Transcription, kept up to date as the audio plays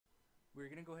we're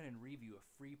going to go ahead and review a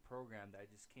free program that I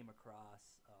just came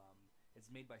across. It's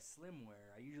made by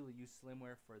Slimware. I usually use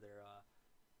Slimware for their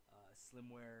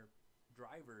Slimware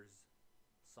drivers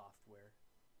software,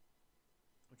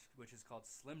 which is called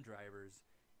Slim Drivers,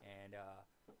 and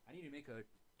I need to make a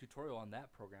tutorial on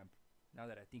that program now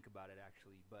that I think about it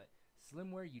actually. But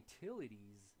Slimware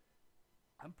Utilities,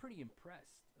 I'm pretty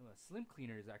impressed. Slim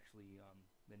Cleaner is actually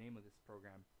the name of this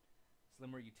program.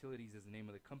 Slimware Utilities is the name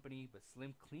of the company, but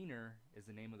Slim Cleaner is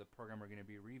the name of the program we're going to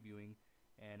be reviewing.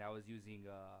 And I was using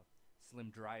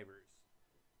Slim Drivers,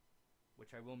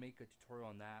 which I will make a tutorial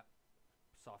on that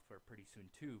software pretty soon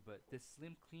too. But this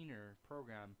Slim Cleaner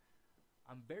program,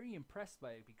 I'm very impressed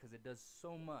by it because it does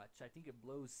so much. I think it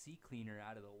blows CCleaner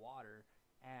out of the water,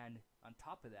 and on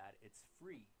top of that, it's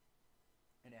free,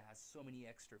 and it has so many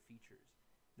extra features.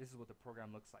 This is what the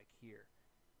program looks like here,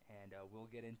 and we'll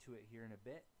get into it here in a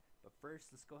bit. But first,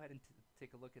 let's go ahead and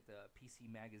take a look at the PC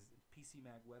Mag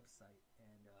website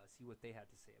and see what they had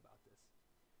to say about this.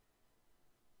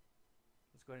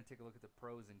 Let's go ahead and take a look at the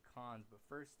pros and cons. But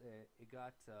first, it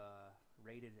got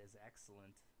rated as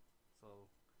excellent. So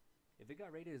if it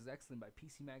got rated as excellent by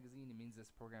PC Magazine, it means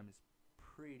this program is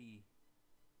pretty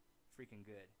freaking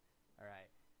good.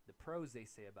 Alright, the pros they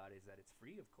say about it is that it's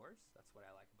free, of course. That's what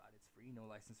I like about it. It's free, no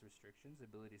license restrictions,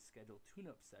 ability to schedule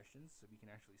tune-up sessions, so we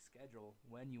can actually schedule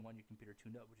when you want your computer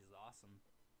tuned up, which is awesome.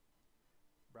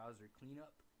 Browser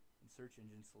cleanup and search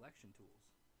engine selection tools.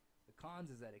 The cons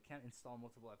is that it can't install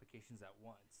multiple applications at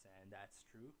once, and that's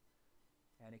true.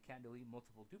 And it can't delete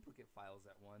multiple duplicate files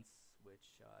at once,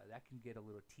 which that can get a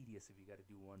little tedious if you got to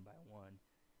do one by one.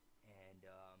 And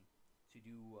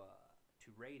to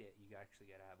rate it, you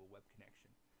actually got to have a web connection.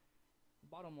 The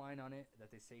bottom line on it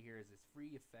that they say here is it's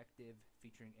free, effective,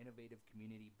 featuring innovative,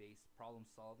 community-based problem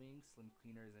solving. Slim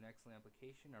Cleaner is an excellent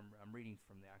application. I'm reading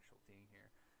from the actual thing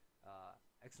here.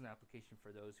 Excellent application for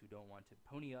those who don't want to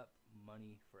pony up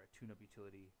money for a tune-up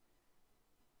utility.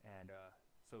 And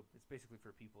so it's basically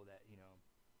for people that, you know,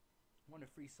 want a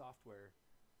free software,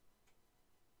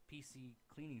 PC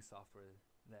cleaning software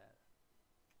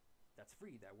that's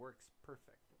free, that works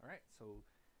perfect. Alright, so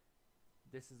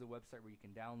this is the website where you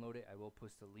can download it. I will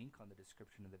post a link on the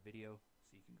description of the video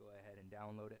so you can go ahead and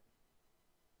download it.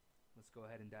 Let's go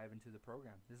ahead and dive into the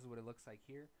program. This is what it looks like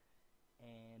here.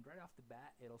 And right off the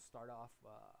bat, it'll start off,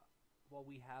 well,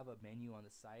 we have a menu on the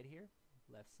side here,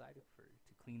 left side,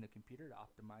 to clean the computer, to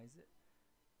optimize it,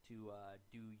 to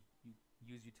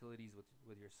use utilities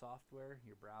with your software,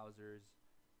 your browsers,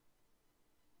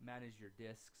 manage your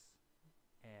disks,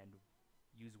 and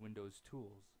use Windows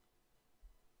tools.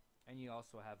 And you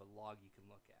also have a log you can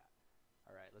look at.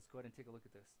 Alright, let's go ahead and take a look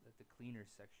at the cleaner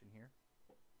section here.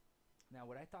 Now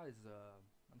what I thought is,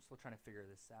 I'm still trying to figure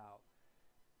this out,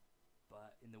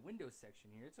 but in the Windows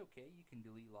section here, it's okay. You can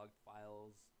delete logged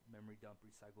files, memory dump,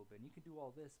 recycle bin. You can do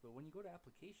all this, but when you go to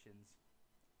applications,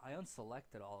 I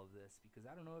unselected all of this because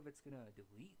I don't know if it's going to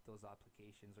delete those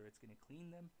applications or it's going to clean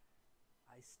them.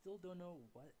 I still don't know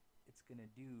what it's going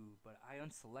to do, but I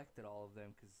unselected all of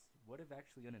them because what if it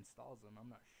actually uninstalls them?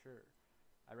 I'm not sure.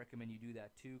 I recommend you do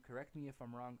that too. Correct me if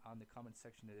I'm wrong on the comment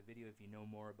section of the video if you know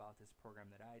more about this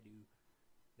program than I do.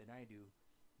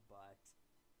 But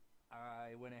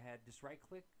I went ahead, just right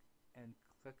click and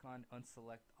click on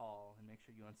unselect all and make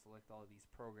sure you unselect all of these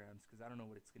programs because I don't know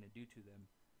what it's going to do to them.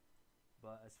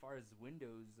 But as far as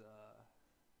Windows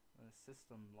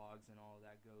system logs and all of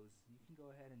that goes, you can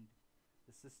go ahead and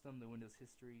the system, the Windows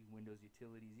history, Windows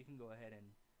utilities, you can go ahead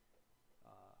and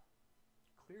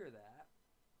clear that.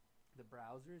 The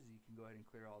browsers, you can go ahead and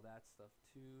clear all that stuff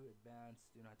too.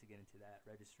 Advanced, do not have to get into that.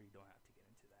 Registry, don't have to get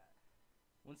into that.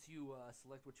 Once you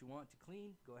select what you want to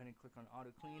clean, go ahead and click on auto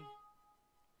clean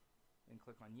and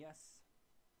click on yes.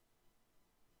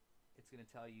 It's going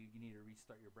to tell you you need to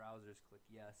restart your browsers. Click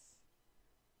yes.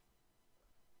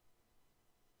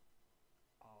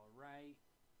 Alright,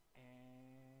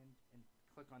 and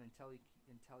click on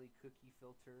IntelliCookie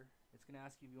filter. It's going to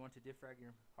ask you if you want to defrag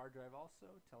your hard drive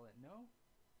also. Tell it no.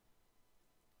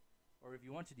 Or if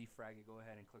you want to defrag it, go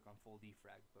ahead and click on full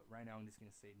defrag. But right now I'm just going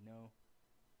to say no.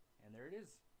 And there it is.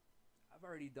 I've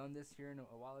already done this here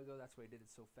a while ago. That's why I did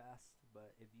it so fast.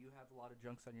 But if you have a lot of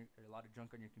junk on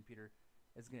your computer,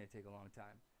 it's going to take a long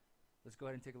time. Let's go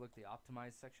ahead and take a look at the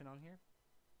optimize section on here.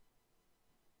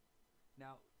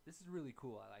 Now, this is really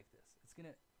cool. I like this.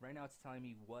 Right now it's telling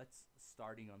me what's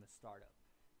starting on the startup.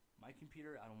 My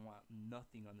computer, I don't want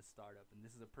nothing on the startup, and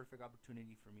this is a perfect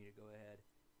opportunity for me to go ahead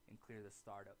and clear the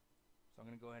startup. So I'm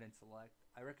going to go ahead and select.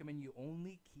 I recommend you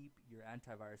only keep your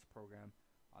antivirus program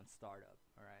on startup.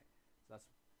 Alright, so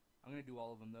I'm going to do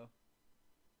all of them though.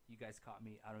 you guys caught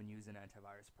me, I don't use an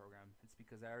antivirus program. It's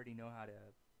because I already know how to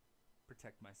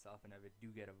protect myself, and if I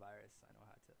do get a virus, I know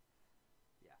how to,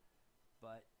 yeah.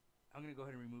 But I'm gonna go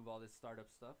ahead and remove all this startup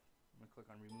stuff. I'm gonna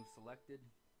click on remove selected,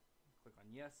 click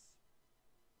on yes,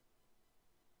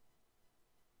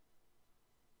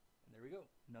 and there we go,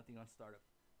 nothing on startup.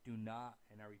 Do not,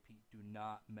 and I repeat, do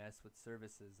not mess with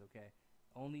services, okay?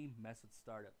 Only mess with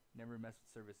startup, never mess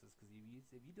with services, because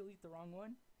if you delete the wrong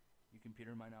one, your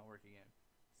computer might not work again.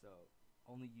 So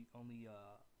only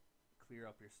clear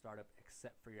up your startup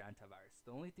except for your antivirus.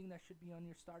 The only thing that should be on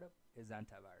your startup is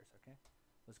antivirus, okay?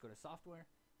 Let's go to software.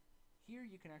 Here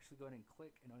you can actually go ahead and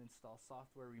click and uninstall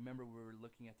software. Remember, we were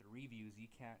looking at the reviews. You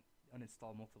can't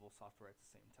uninstall multiple software at the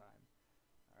same time.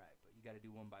 Alright, but you got to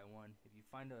do one by one. If you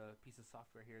find a piece of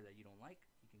software here that you don't like,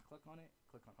 you can click on it,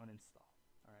 click on uninstall.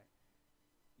 Alright.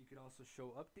 You can also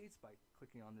show updates by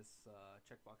clicking on this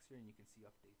checkbox here, and you can see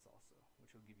updates also,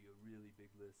 which will give you a really big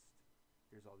list.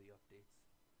 Here's all the updates.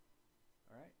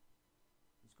 Alright.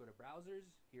 Let's go to browsers.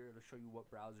 Here it'll show you what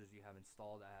browsers you have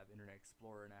installed. I have Internet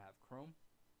Explorer and I have Chrome.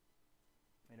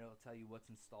 And it'll tell you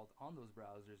what's installed on those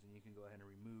browsers, and you can go ahead and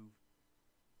remove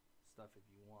stuff if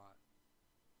you want.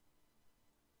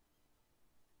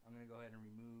 I'm going to go ahead and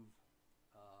remove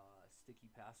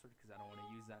sticky password because I don't want to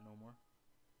use that no more.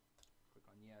 Click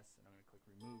on yes, and I'm going to click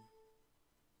remove.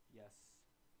 Yes.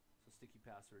 So sticky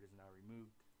password is now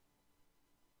removed.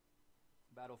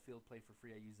 Battlefield, play for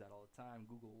free, I use that all the time.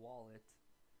 Google Wallet,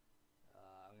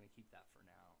 I'm going to keep that for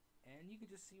now. And you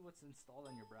can just see what's installed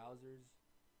on your browsers,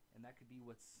 and that could be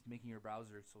what's making your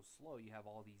browser so slow. You have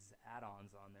all these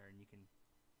add-ons on there, and you can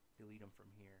delete them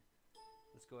from here.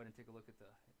 Let's go ahead and take a look at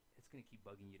the, it's going to keep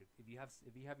bugging you to, if you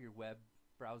have your web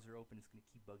browser open, it's going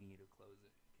to keep bugging you to close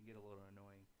it. It can get a little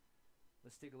annoying.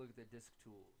 Let's take a look at the disk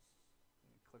tools.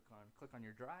 Click on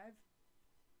your drive,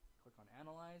 click on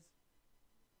analyze.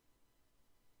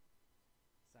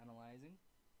 It's analyzing.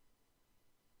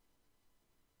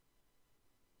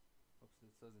 Hopes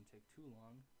this doesn't take too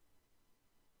long.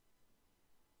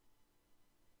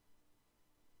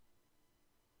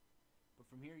 But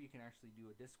from here you can actually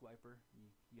do a disk wiper.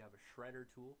 You have a shredder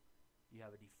tool, you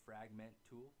have a defragment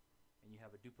tool, and you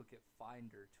have a duplicate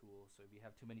finder tool. So if you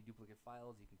have too many duplicate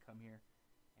files, you can come here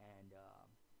and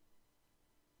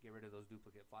get rid of those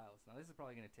duplicate files. Now this is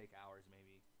probably going to take hours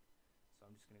maybe, so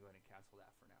I'm just going to go ahead and cancel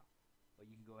that for now. But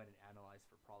you can go ahead and analyze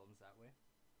for problems that way.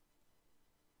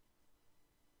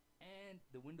 And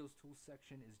the Windows Tools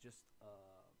section is just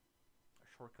a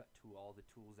shortcut to all the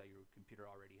tools that your computer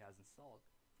already has installed.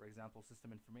 For example, system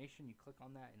information, you click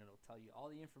on that and it'll tell you all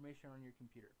the information on your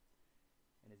computer.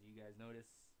 And as you guys notice,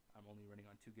 I'm only running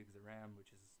on 2 gigs of RAM,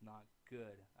 which is not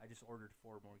good. I just ordered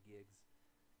 4 more gigs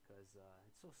because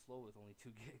it's so slow with only 2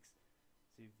 gigs.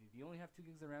 So if you only have 2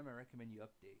 gigs of RAM, I recommend you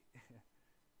update.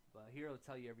 But here it'll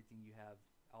tell you everything you have,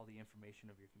 all the information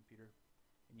of your computer.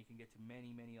 And you can get to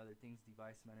many other things,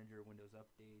 device manager, Windows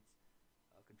updates,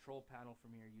 control panel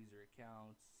from here, user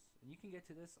accounts. And you can get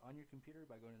to this on your computer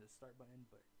by going to the start button,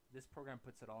 but this program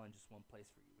puts it all in just one place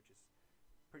for you, which is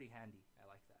pretty handy. I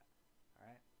like that.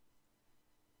 Alright.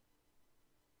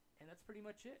 And that's pretty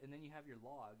much it. And then you have your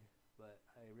log, but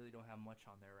I really don't have much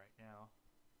on there right now.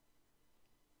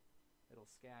 It'll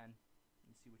scan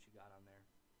and see what you got on there.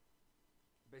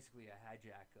 Basically a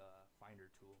hijack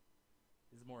finder tool.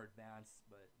 This is more advanced,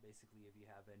 but basically if you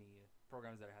have any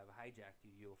programs that have hijacked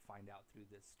you, you'll find out through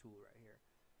this tool right here.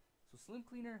 So Slim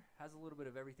Cleaner has a little bit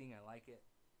of everything. I like it.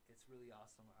 It's really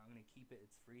awesome. I'm going to keep it.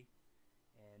 It's free.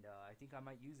 And I think I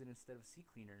might use it instead of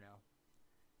CCleaner now.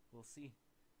 We'll see.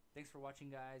 Thanks for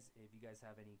watching, guys. If you guys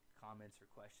have any comments or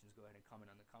questions, go ahead and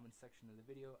comment on the comments section of the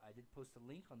video. I did post a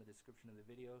link on the description of the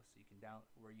video so you can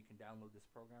where you can download this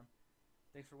program.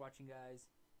 Thanks for watching,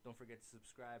 guys. Don't forget to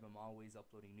subscribe. I'm always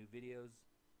uploading new videos,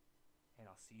 and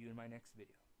I'll see you in my next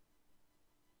video.